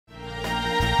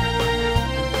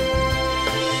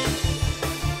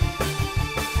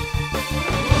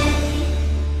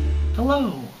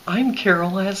I'm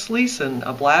Carol S. Leeson,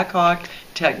 a Blackhawk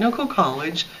Technical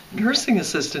College nursing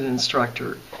assistant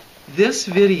instructor. This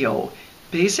video,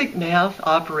 Basic Math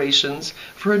Operations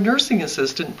for a Nursing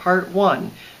Assistant Part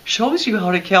 1, shows you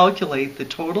how to calculate the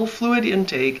total fluid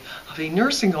intake of a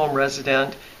nursing home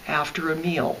resident after a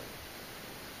meal.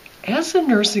 As a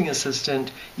nursing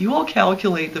assistant, you will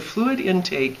calculate the fluid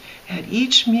intake at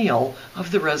each meal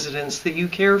of the residents that you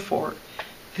care for.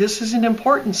 This is an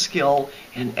important skill,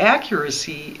 and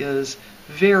accuracy is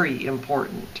very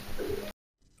important.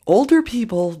 Older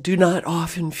people do not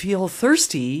often feel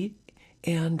thirsty,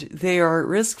 and they are at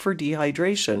risk for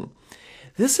dehydration.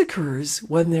 This occurs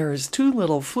when there is too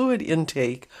little fluid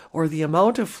intake, or the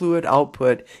amount of fluid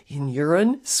output in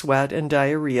urine, sweat, and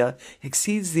diarrhea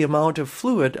exceeds the amount of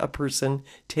fluid a person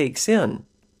takes in.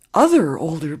 Other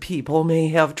older people may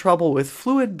have trouble with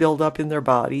fluid buildup in their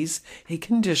bodies, a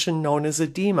condition known as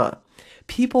edema.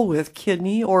 People with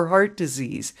kidney or heart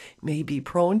disease may be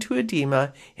prone to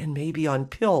edema and may be on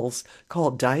pills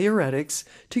called diuretics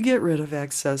to get rid of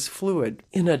excess fluid.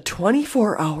 In a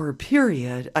 24-hour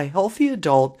period, a healthy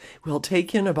adult will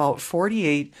take in about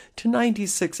 48 to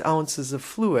 96 ounces of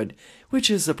fluid, which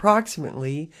is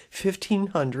approximately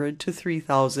 1,500 to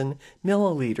 3,000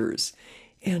 milliliters.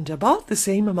 And about the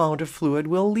same amount of fluid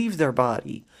will leave their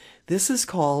body. This is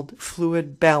called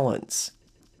fluid balance.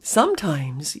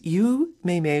 Sometimes you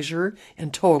may measure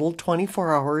and total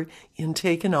 24-hour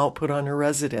intake and output on a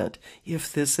resident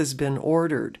if this has been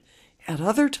ordered. At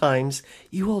other times,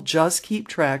 you will just keep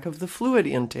track of the fluid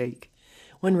intake.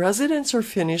 When residents are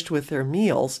finished with their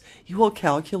meals, you will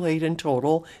calculate in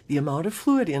total the amount of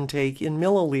fluid intake in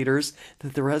milliliters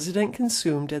that the resident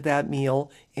consumed at that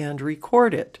meal and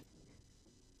record it.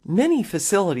 Many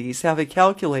facilities have a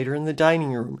calculator in the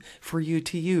dining room for you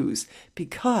to use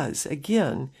because,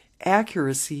 again,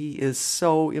 accuracy is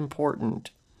so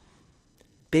important.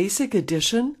 Basic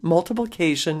addition,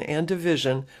 multiplication, and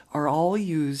division are all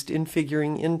used in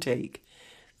figuring intake.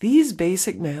 These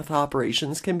basic math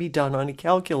operations can be done on a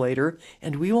calculator,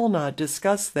 and we will not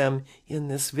discuss them in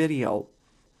this video.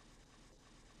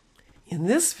 In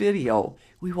this video,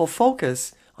 we will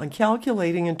focus on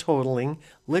calculating and totaling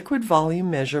liquid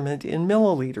volume measurement in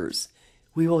milliliters.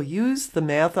 We will use the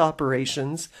math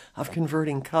operations of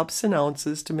converting cups and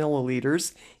ounces to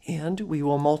milliliters, and we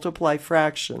will multiply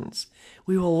fractions.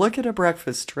 We will look at a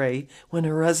breakfast tray when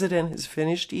a resident has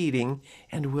finished eating,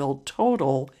 and will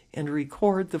total and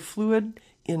record the fluid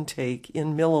intake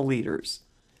in milliliters.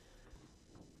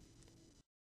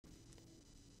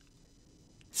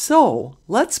 So,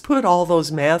 let's put all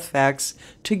those math facts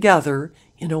together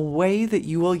in a way that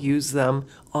you will use them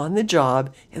on the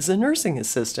job as a nursing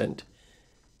assistant.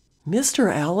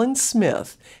 Mr. Alan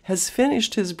Smith has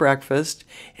finished his breakfast,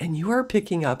 and you are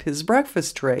picking up his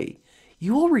breakfast tray.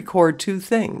 You will record two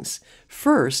things.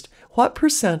 First, what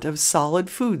percent of solid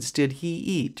foods did he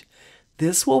eat?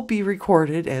 This will be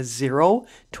recorded as 0,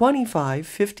 25,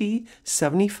 50,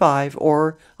 75,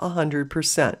 or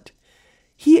 100%.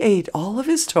 He ate all of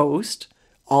his toast,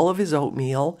 all of his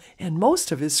oatmeal, and most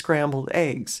of his scrambled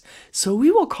eggs, so we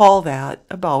will call that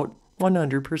about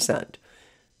 100%.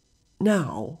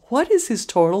 Now, what is his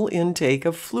total intake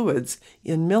of fluids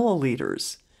in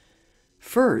milliliters?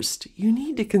 First, you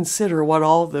need to consider what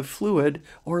all the fluid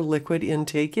or liquid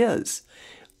intake is.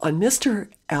 On Mr.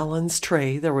 Allen's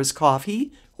tray, there was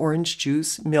coffee, orange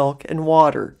juice, milk, and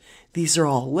water. These are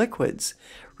all liquids.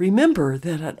 Remember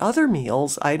that at other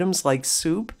meals, items like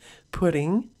soup,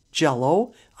 pudding,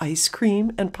 Jell-O, ice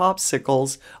cream, and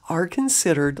popsicles are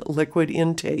considered liquid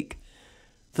intake.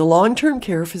 The long-term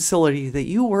care facility that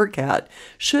you work at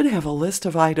should have a list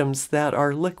of items that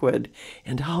are liquid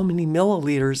and how many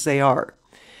milliliters they are.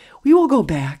 We will go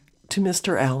back to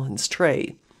Mr. Allen's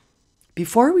tray.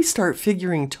 Before we start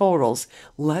figuring totals,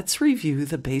 let's review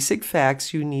the basic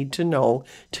facts you need to know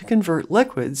to convert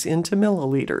liquids into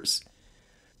milliliters.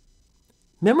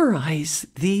 Memorize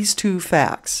these two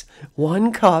facts.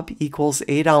 1 cup equals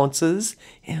 8 ounces,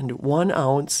 and 1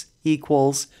 ounce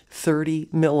equals 30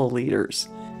 milliliters.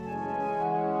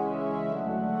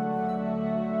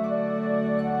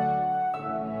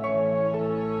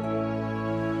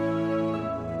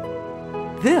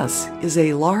 This is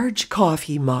a large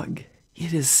coffee mug.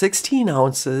 It is 16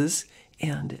 ounces,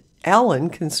 and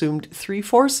Alan consumed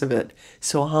 3/4 of it.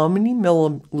 So how many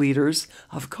milliliters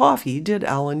of coffee did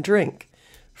Alan drink?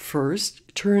 First,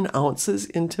 turn ounces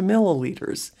into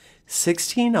milliliters.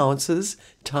 16 ounces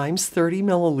times 30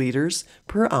 milliliters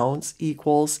per ounce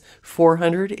equals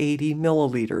 480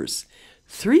 milliliters.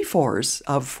 3/4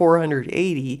 of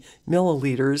 480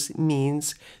 milliliters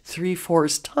means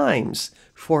 3/4 times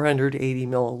 480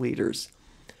 milliliters.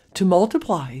 To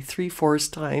multiply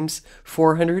 3/4 times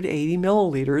 480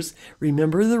 milliliters,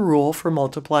 remember the rule for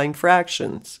multiplying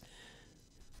fractions.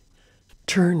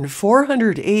 Turn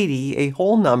 480, a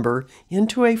whole number,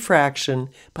 into a fraction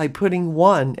by putting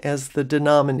 1 as the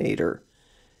denominator.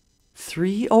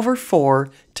 3/4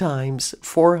 times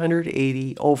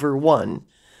 480 over 1.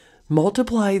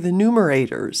 Multiply the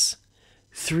numerators.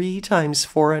 3 times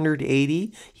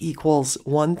 480 equals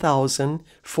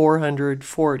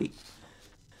 1,440.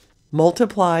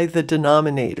 Multiply the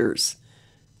denominators.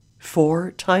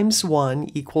 4 times 1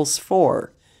 equals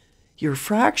 4. Your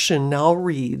fraction now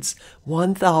reads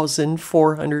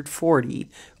 1,440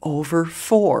 over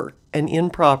 4, an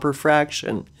improper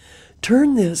fraction.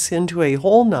 Turn this into a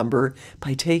whole number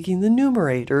by taking the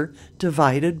numerator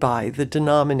divided by the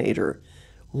denominator.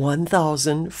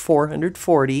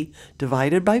 1,440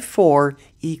 divided by 4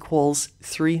 equals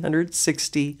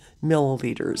 360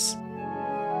 milliliters.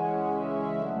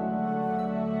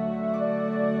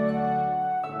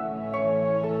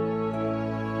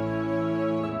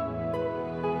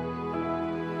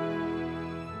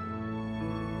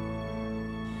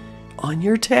 On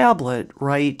your tablet,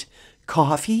 write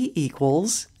coffee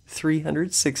equals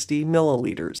 360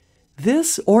 milliliters.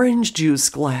 This orange juice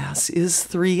glass is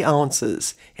 3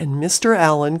 ounces, and Mr.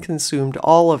 Allen consumed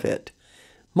all of it.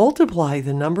 Multiply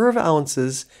the number of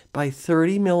ounces by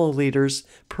 30 milliliters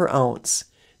per ounce.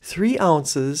 3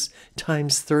 ounces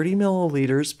times 30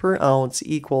 milliliters per ounce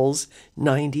equals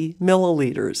 90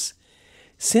 milliliters.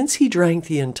 Since he drank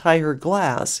the entire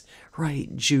glass,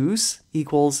 write juice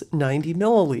equals 90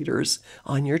 milliliters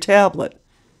on your tablet.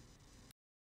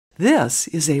 This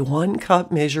is a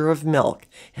 1-cup measure of milk,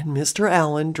 and Mr.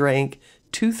 Allen drank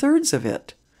 2/3 of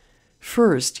it.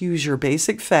 First, use your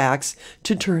basic facts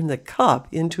to turn the cup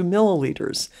into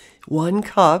milliliters. 1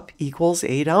 cup equals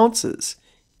 8 ounces.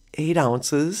 8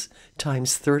 ounces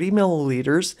times 30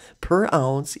 milliliters per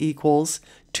ounce equals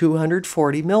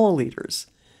 240 milliliters.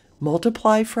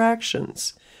 Multiply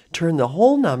fractions. Turn the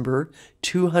whole number,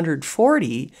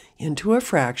 240, into a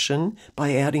fraction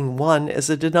by adding 1 as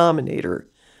a denominator.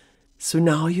 So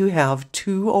now you have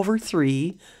 2 over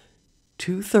 3,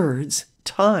 2/3,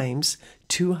 times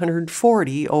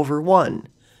 240 over 1.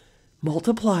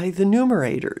 Multiply the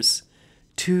numerators.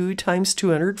 2 times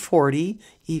 240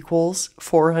 equals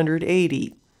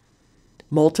 480.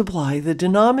 Multiply the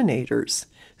denominators.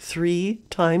 3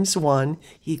 times 1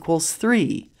 equals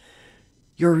 3.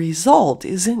 Your result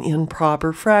is an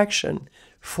improper fraction,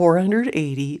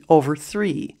 480 over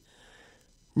 3.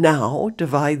 Now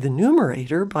divide the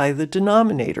numerator by the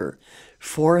denominator.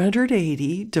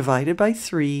 480 divided by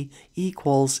 3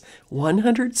 equals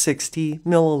 160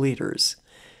 milliliters.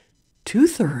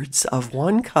 2/3 of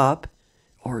 1 cup,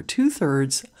 or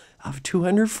 2/3 of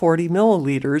 240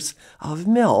 milliliters of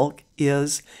milk,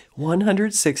 is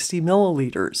 160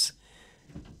 milliliters.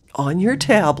 On your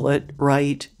tablet,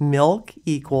 write milk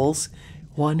equals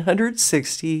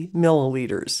 160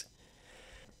 milliliters.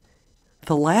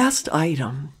 The last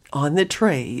item on the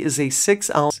tray is a 6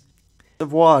 ounce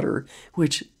of water,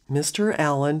 which Mr.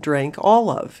 Allen drank all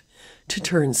of. To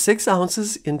turn 6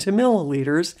 ounces into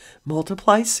milliliters,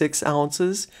 multiply 6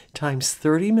 ounces times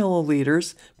 30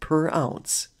 milliliters per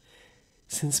ounce.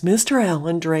 Since Mr.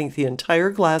 Allen drank the entire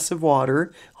glass of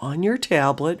water, on your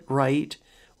tablet, write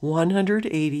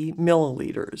 180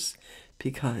 milliliters,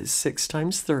 because 6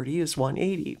 times 30 is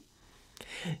 180.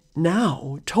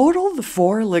 Now, total the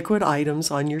 4 liquid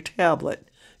items on your tablet.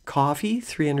 Coffee,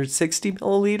 360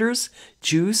 milliliters,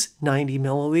 juice, 90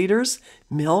 milliliters,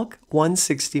 milk,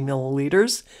 160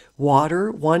 milliliters,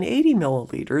 water, 180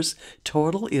 milliliters.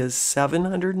 Total is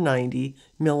 790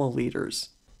 milliliters.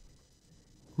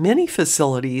 Many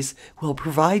facilities will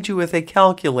provide you with a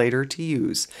calculator to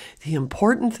use. The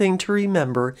important thing to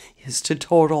remember is to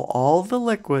total all the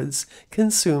liquids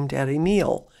consumed at a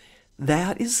meal.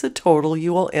 That is the total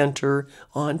you will enter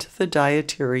onto the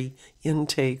dietary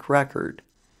intake record.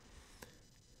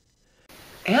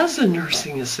 As a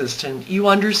nursing assistant, you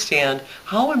understand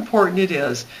how important it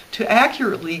is to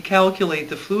accurately calculate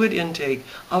the fluid intake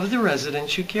of the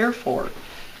residents you care for.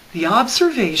 The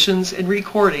observations and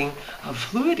recording of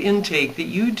fluid intake that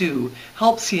you do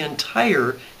helps the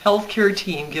entire healthcare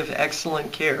team give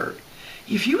excellent care.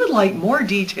 If you would like more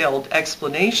detailed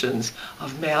explanations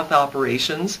of math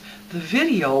operations, the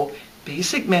video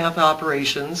Basic Math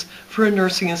Operations for a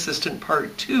Nursing Assistant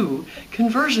Part 2,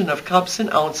 Conversion of Cups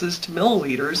and Ounces to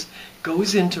Milliliters,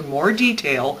 goes into more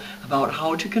detail about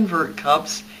how to convert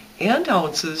cups and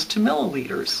ounces to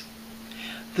milliliters.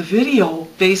 The video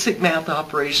Basic Math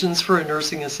Operations for a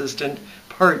Nursing Assistant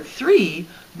Part 3,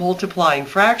 Multiplying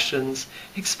Fractions,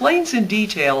 explains in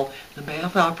detail the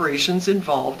math operations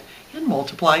involved in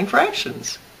multiplying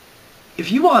fractions.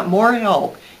 If you want more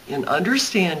help in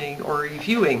understanding or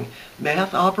reviewing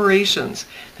math operations,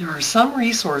 there are some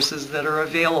resources that are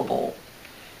available.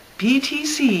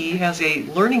 BTC has a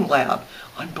learning lab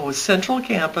on both Central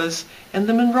Campus and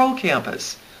the Monroe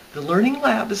Campus. The Learning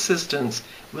Lab assistants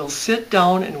will sit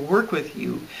down and work with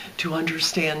you to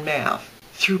understand math.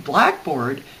 Through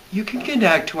Blackboard, you can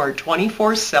connect to our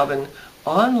 24/7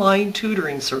 online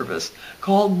tutoring service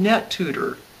called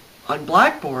NetTutor. On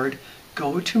Blackboard,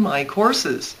 go to My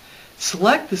Courses.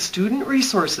 Select the Student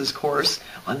Resources course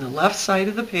on the left side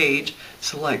of the page.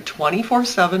 Select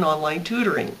 24/7 online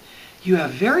tutoring. You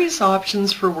have various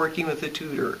options for working with a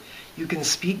tutor. You can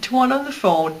speak to one on the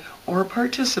phone or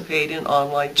participate in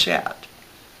online chat.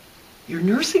 Your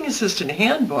Nursing Assistant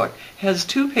Handbook has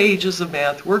 2 pages of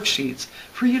math worksheets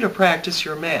for you to practice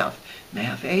your math,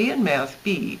 Math A and Math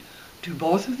B. Do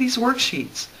both of these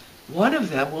worksheets. One of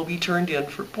them will be turned in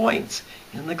for points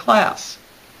in the class.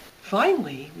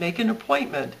 Finally, make an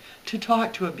appointment to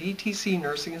talk to a BTC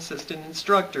Nursing Assistant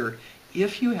instructor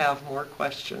if you have more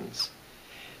questions.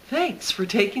 Thanks for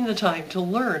taking the time to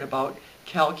learn about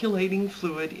calculating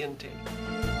fluid intake.